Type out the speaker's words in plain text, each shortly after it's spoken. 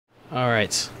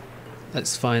Alright,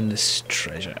 let's find this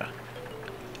treasure.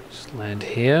 Just land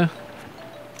here.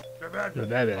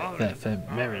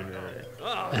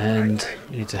 And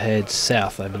we need to head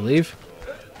south, I believe.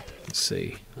 Let's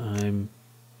see. I'm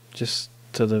just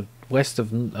to the west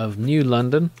of New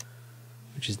London,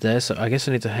 which is there. So I guess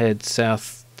I need to head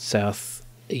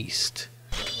southeast,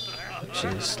 which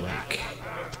is like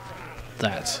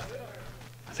that.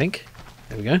 I think.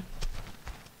 There we go.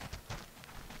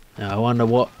 Now I wonder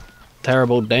what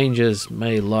terrible dangers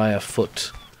may lie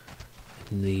afoot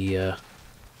in the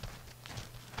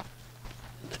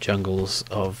jungles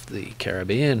of the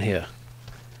Caribbean here.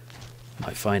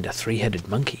 Might find a three-headed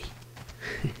monkey.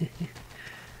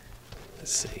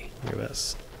 Let's see.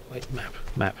 Whereabouts? Wait,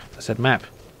 map. I said map.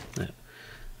 Yeah.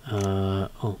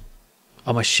 Oh,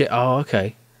 my shit. Oh,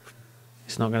 okay.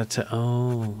 It's not gonna tell.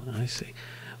 Oh, I see.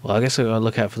 Well, I guess I gotta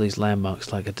look out for these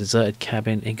landmarks, like a deserted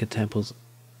cabin, Inca temples,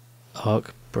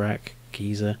 Ark, Brack,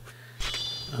 Giza.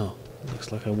 Oh,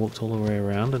 looks like I walked all the way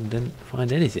around and didn't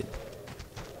find anything.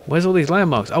 Where's all these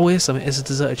landmarks? Oh, here's something. It's a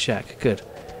deserted shack. Good.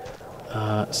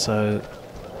 So,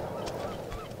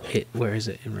 where is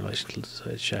it in relation to the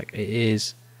deserted shack? It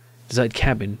is deserted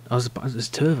cabin. Oh, there's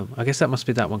two of them. I guess that must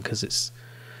be that one because it's.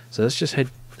 So let's just head.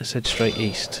 Let's head straight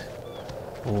east.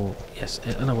 Or yes,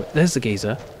 no, wait, there's the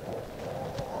Giza.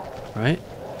 Right.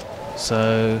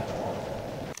 So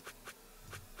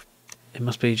it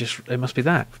must be just. It must be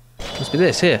that. It must be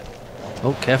this here.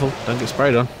 Oh, careful! Don't get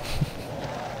sprayed on.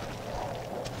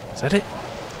 Is that it?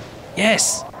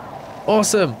 Yes!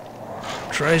 Awesome!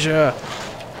 Treasure!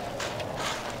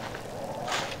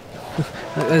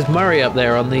 There's Murray up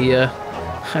there on the,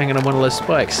 hanging on one of those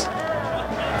spikes.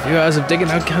 A few hours of digging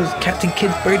out Captain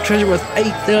Kidd's buried treasure worth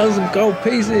 8,000 gold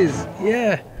pieces!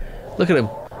 Yeah! Look at him.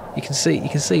 You can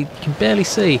barely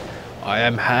see. I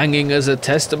am hanging as a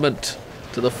testament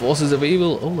to the forces of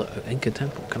evil. Oh, look, Inca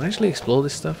temple. Can I actually explore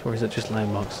this stuff, or is it just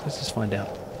landmarks? Let's just find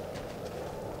out.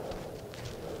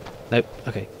 Nope.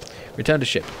 Okay. Return to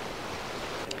ship.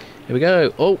 Here we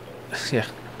go. Oh, yeah.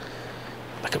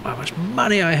 Look at how much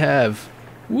money I have.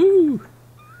 Woo!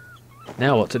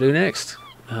 Now what to do next?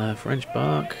 French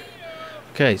bark.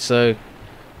 Okay, so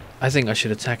I think I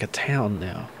should attack a town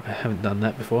now. I haven't done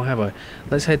that before, have I?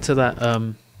 Let's head to that.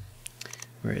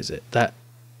 Where is it? That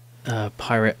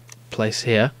pirate place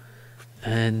here.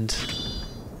 And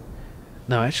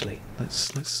no, actually,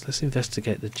 let's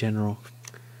investigate the general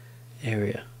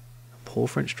area. Poor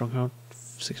French stronghold,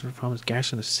 600 farmers,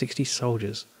 garrison of 60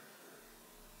 soldiers.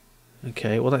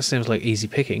 Okay, well that seems like easy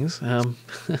pickings. And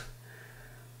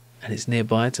it's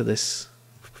nearby to this.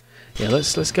 Yeah,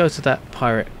 let's go to that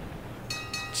pirate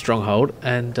stronghold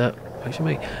and wait for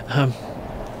me.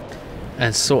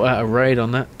 And sort out a raid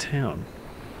on that town.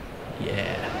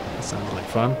 Yeah, that sounds like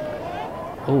fun.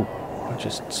 Oh,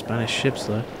 just Spanish ships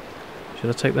though. Should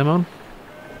I take them on?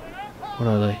 What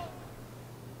are they?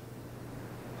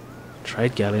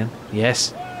 Trade galleon,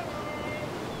 yes.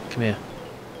 Come here.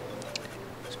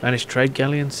 Spanish trade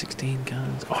galleon, 16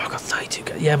 guns. Oh, I've got 32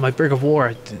 guns. Yeah, my brig of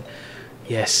war.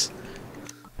 Yes.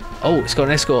 Oh, it's got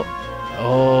an escort.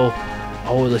 Oh,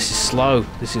 this is slow.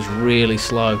 This is really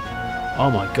slow.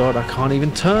 Oh my god, I can't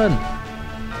even turn.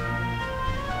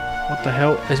 What the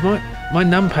hell? Is my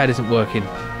numpad isn't working.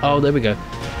 Oh, there we go.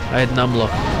 I had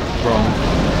numlock wrong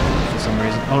for some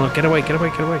reason. Oh no, get away.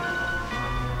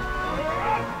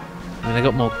 I mean, I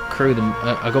got more crew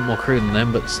than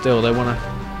them, but still, they wanna.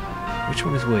 Which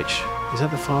one is which? Is that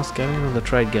the fast galleon or the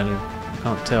trade galleon? I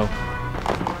can't tell.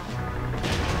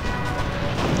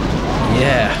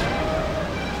 Yeah.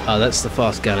 Oh, that's the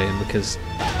fast galleon because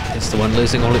it's the one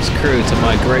losing all its crew to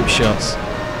my grape shots.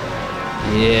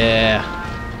 Yeah.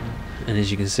 And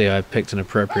as you can see, I picked an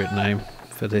appropriate name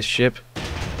for this ship.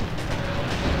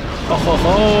 Ho ho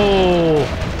ho!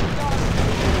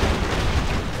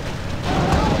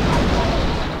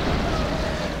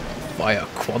 Fire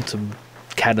quantum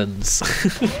cannons.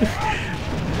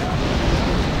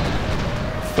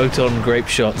 Photon grape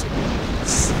shot.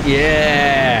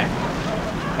 Yeah!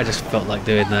 I just felt like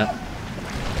doing that.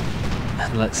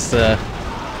 And let's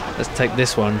take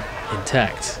this one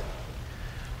intact.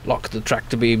 Lock the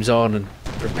tractor beams on and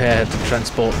prepare to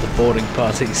transport the boarding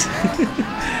parties.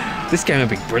 This game would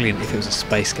be brilliant if it was a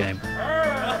space game.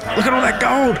 Look at all that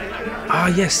gold! Ah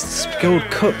yes, gold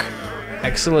cook.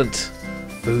 Excellent.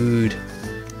 Food.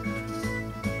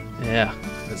 Yeah,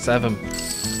 let's have them.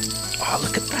 Oh,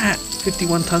 look at that!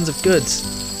 51 tons of goods.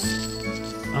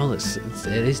 Oh, it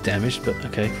is damaged, but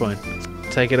okay, fine.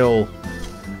 Take it all.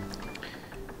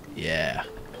 Yeah.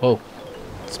 Whoa,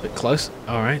 it's a bit close.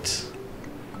 All right.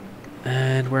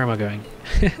 And where am I going?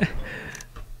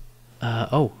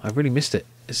 Oh, I really missed it.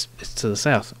 It's to the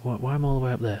south. Why am I all the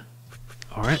way up there?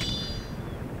 Alright.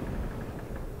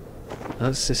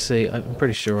 Let's just see. I'm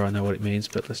pretty sure I know what it means,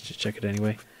 but let's just check it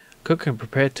anyway. Cook and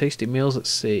prepare tasty meals at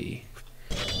sea.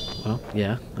 Well,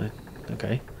 yeah.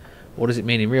 Okay. What does it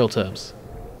mean in real terms?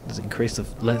 Does it increase the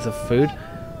length of food?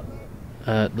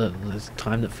 The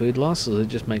time that food lasts, or does it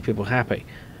just make people happy?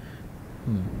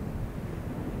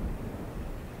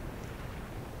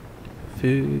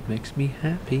 Food makes me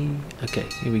happy. Okay,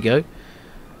 here we go.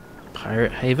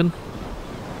 Pirate Haven.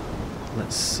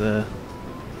 Let's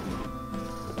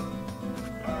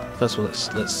first of all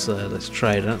let's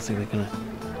trade. I don't think they're gonna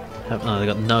have. No, they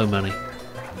got no money.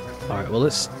 All right, well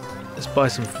let's buy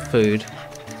some food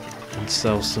and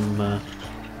sell some.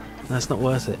 That's not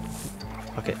worth it.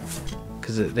 Okay,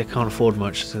 because they can't afford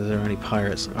much, so they're only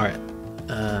pirates. All right,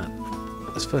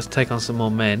 let's first take on some more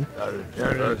men.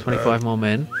 25 more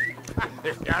men.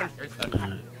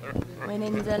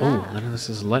 Oh, this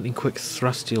is a lightning quick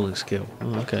thrust dueling skill.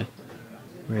 Oh, okay.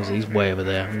 Where is he? He's way over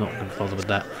there. I'm not going to bother with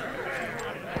that.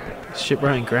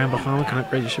 Shipwright in Grand Bahama can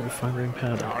upgrade your ship with fine grain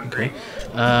powder. Okay.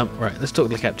 Right, let's talk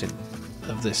to the captain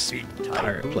of this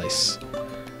pirate place.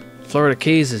 Florida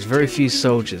Keys has very few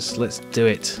soldiers. Let's do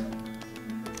it.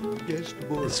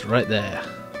 It's right there.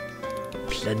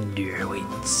 Plunder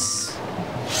awaits.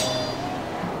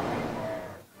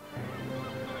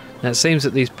 Now it seems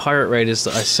that these pirate raiders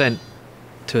that I sent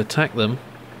to attack them,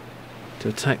 to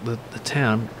attack the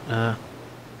town, that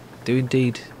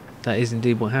is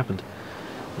indeed what happened.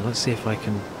 Now let's see if I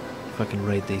can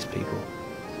raid these people.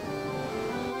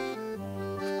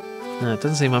 No, it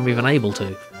doesn't seem I'm even able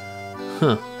to.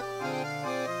 Huh.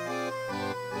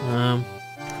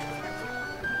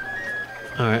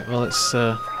 Alright, well let's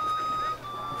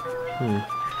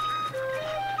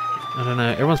I don't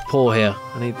know, everyone's poor here.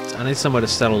 I need somewhere to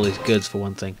sell all these goods for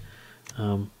one thing.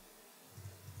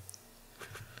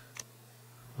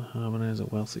 Havana is a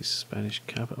wealthy Spanish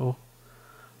capital.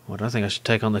 Well, I don't think I should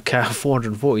take on the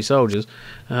 440 soldiers.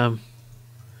 Right,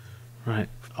 I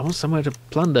want somewhere to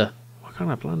plunder. Why can't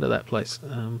I plunder that place?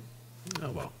 Oh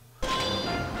well.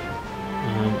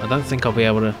 I don't think I'll be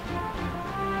able to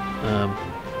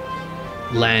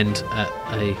land at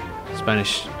a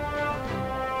Spanish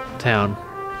town,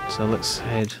 so let's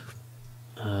head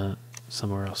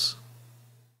somewhere else.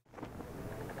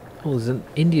 Oh, there's an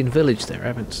Indian village there. I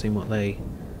haven't seen what they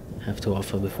have to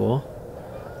offer before.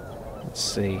 Let's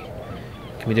see.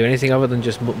 Can we do anything other than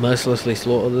just mercilessly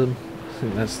slaughter them? I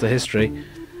think that's the history.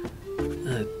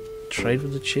 Trade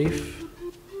with the chief.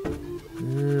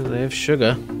 They have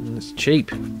sugar. And it's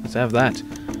cheap. Let's have that.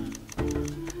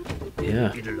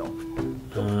 Yeah.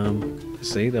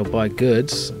 See, they'll buy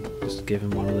goods. Just give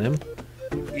him one of them.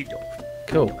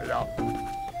 Cool.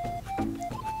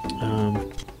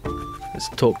 Let's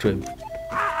talk to him.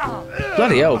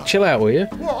 Bloody hell, chill out, will you?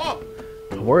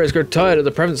 Our warriors grow tired of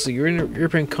the presence of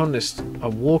European colonists. A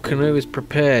war canoe is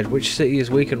prepared. Which city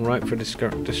is weak and ripe for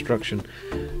destruction?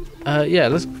 Yeah,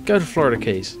 let's go to Florida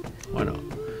Keys. Why not?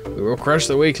 We will crush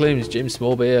the weaklings, Jim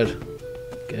Smallbeard.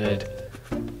 Good.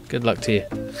 Good luck to you.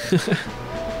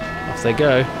 Off they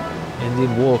go.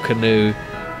 Indian war canoe.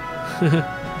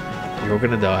 You're all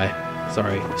gonna die.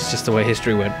 Sorry, it's just the way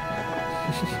history went.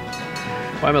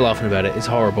 Why am I laughing about it? It's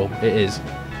horrible. It is.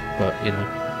 But, you know.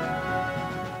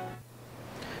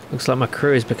 Looks like my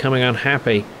crew is becoming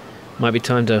unhappy. Might be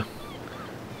time to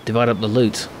divide up the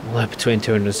loot. Although between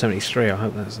 273, I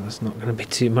hope that's not going to be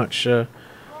too much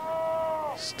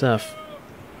stuff.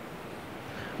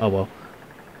 Oh well.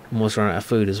 I'm almost running out of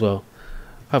food as well.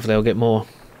 Hopefully I'll get more.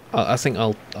 I think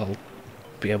I'll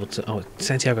be able to... Oh,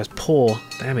 Santiago's poor.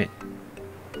 Damn it.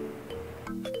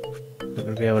 Not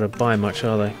going to be able to buy much,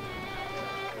 are they?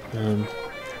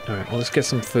 Alright, well let's get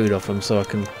some food off them so I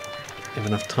can have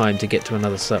enough time to get to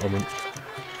another settlement.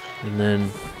 And then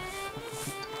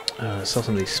sell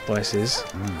some of these spices.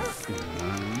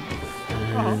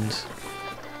 And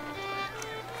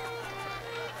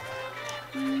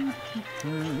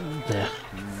there.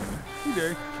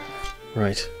 Okay.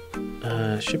 Right.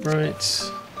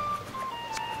 Shipwrights.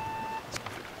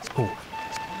 Oh.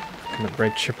 I can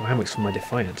upgrade triple hammocks for my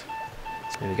Defiant.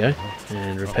 There we go.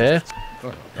 And repair.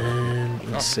 And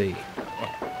let's see.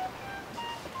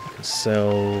 I can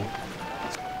sell.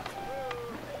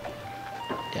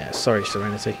 Yeah, sorry,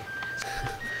 Serenity.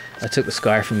 I took the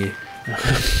sky from you.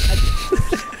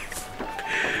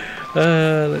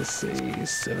 Let's see.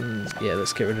 7. Yeah,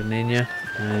 let's get rid of Nina.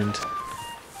 And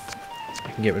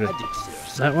I can get rid of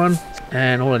that one.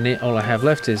 And all I have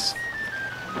left is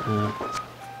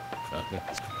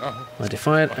my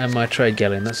Defiant and my Trade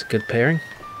Galleon. That's a good pairing.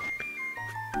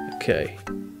 Okay.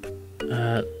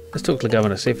 Let's talk to the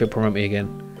governor, see if he'll promote me again.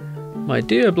 My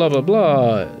dear blah blah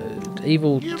blah,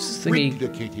 evil thingy.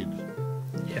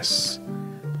 Yes.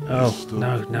 Oh,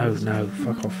 no,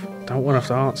 fuck off. Don't want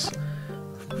to answer.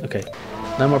 Okay,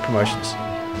 no more promotions.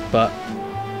 But,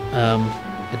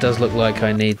 it does look like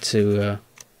I need to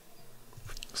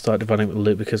start dividing up the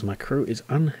loot because my crew is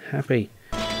unhappy.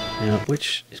 Now,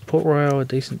 which is Port Royal a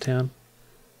decent town?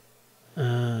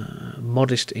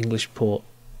 Modest English port.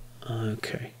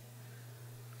 Okay.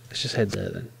 Let's just head there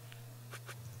then.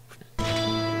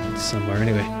 It's somewhere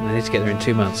anyway. I need to get there in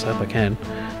 2 months. I hope I can.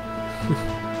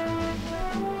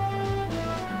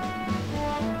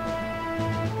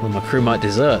 Well, my crew might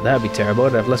desert. That'd be terrible.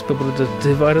 I'd have less people to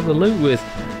divide up the loot with.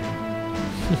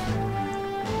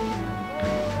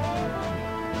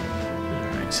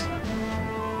 Alright.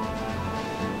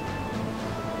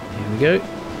 Here we go.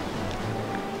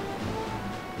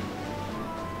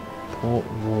 Port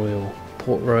Royal.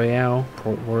 Port Royal.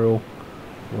 Port Royal.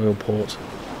 Royal Port.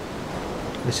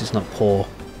 This is not poor.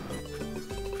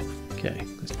 Okay,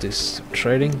 let's do some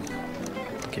trading.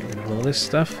 Get rid of all this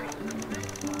stuff.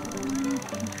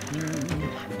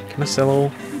 Can I sell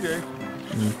all? I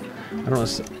don't want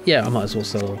to. Yeah, I might as well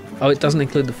sell all. Oh, it doesn't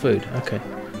include the food. Okay.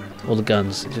 All the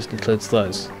guns. It just includes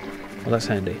those. Well, that's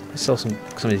handy. Let's sell some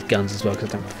of these guns as well because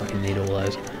I don't fucking need all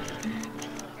those.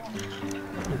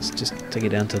 Let's just take it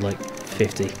down to like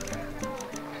 50.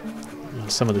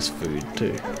 And some of this food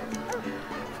too.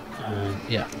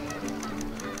 Yeah.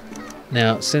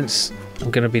 Now, since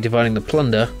I'm going to be dividing the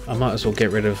plunder, I might as well get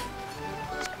rid of.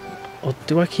 Or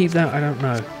do I keep that? I don't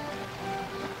know.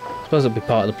 I suppose it'll be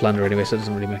part of the plunder anyway, so it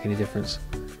doesn't really make any difference.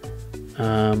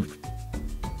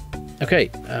 Okay,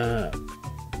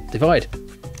 divide.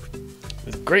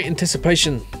 With great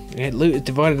anticipation, loot is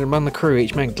divided among the crew.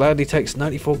 Each man gladly takes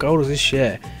 94 gold as his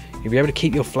share. You'll be able to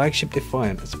keep your flagship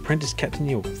Defiant. As apprentice captain,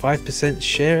 your 5%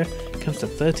 share comes to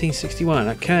 1361.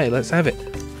 Okay, let's have it.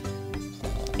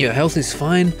 Your health is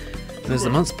fine, and as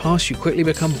the months pass, you quickly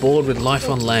become bored with life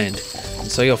on land. And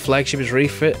so your flagship is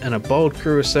refit and a bold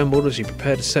crew assembled as you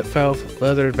prepare to set sail for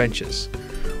further adventures.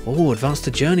 Oh, advance to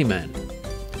journeyman.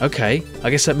 Okay, I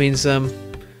guess that means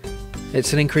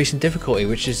it's an increase in difficulty,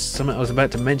 which is something I was about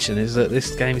to mention, is that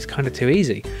this game is kind of too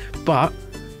easy. But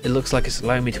it looks like it's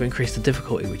allowing me to increase the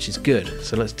difficulty, which is good.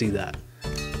 So let's do that.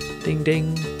 Ding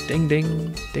ding, ding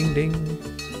ding, ding ding.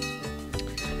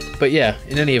 But yeah,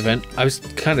 in any event, I was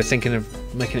kind of thinking of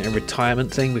making it a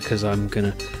retirement thing because I'm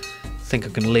gonna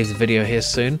leave the video here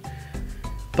soon.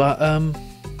 But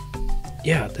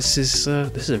yeah, this is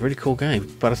a really cool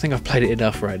game. But I think I've played it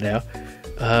enough right now.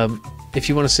 If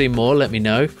you want to see more, let me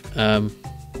know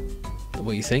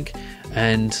what you think.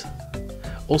 And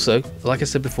also, like I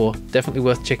said before, definitely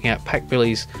worth checking out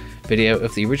PacBilly's video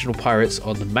of the original Pirates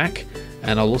on the Mac,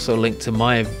 and I'll also link to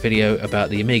my video about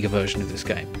the Amiga version of this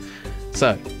game.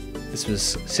 So, this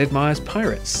was Sid Meier's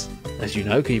Pirates, as you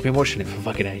know, because you've been watching it for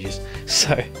fucking ages.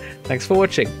 So, thanks for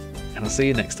watching, and I'll see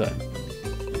you next time.